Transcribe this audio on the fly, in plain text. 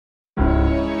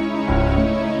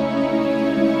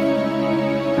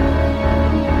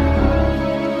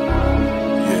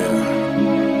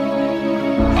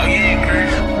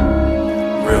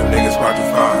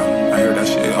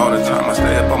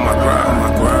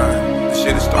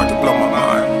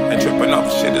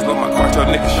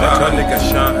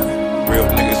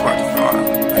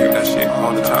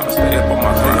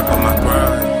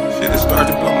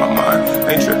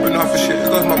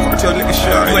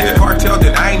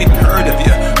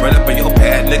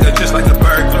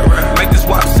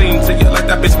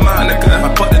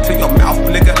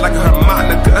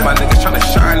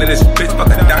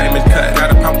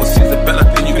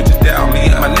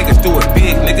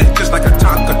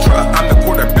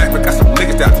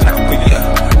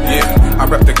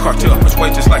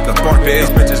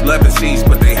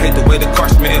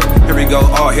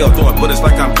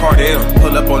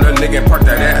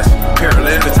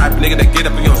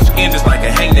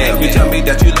it. You tell me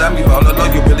that you love me, all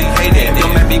alone you really hate it.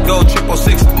 Don't let me go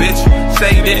 666, bitch.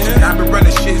 Say this. I've been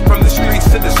running shit from the streets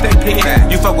to the state pen.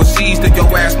 You fuck with C's, then your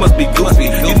ass must be goofy.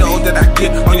 You know that I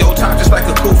get on your top just like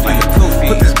a koofy.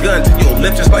 Put this gun to your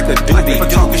lip just like a doobie. For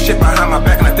talking shit behind my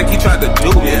back and I think he tried to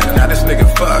do me. Now this nigga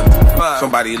fucked.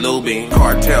 Somebody lubing.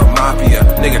 Cartel mafia.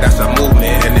 Nigga, that's a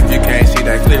movement. And if you can't see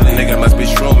that clearly, nigga must be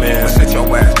shrooming. But sit your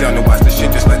ass down and watch this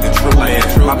shit just like the true man.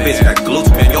 My bitch got glutes,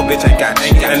 man. Your bitch ain't got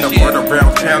shit. And the word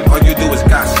around town, all you do is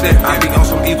gossip. I be on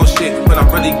some evil shit, but I'm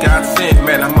really God sent.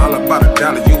 Man, I'm all about a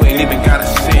dollar. You ain't even got a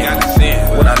cent.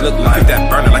 What I look like, that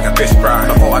burner like a fish fry.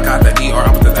 Before I got the ER, I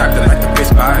was the type that like the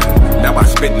fish pie. Now I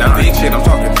spit now big shit, I'm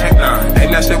talking tech now.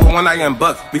 Ain't that shit with one eye and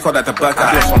buck? We call that the buck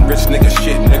eye. I some rich nigga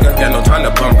shit, nigga. Got no time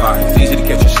to bump by. It's easy to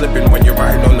catch you slipping when you're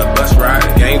riding on the bus ride.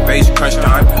 Game face, crunch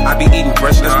time. I be eating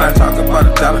fresh. Let's not talk about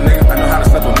a dollar, nigga. I know how to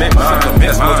supplement mine.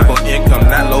 That's multiple income,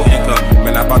 not low income.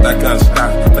 Man, I bought that gun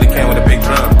stock, but it came with a big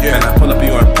drum.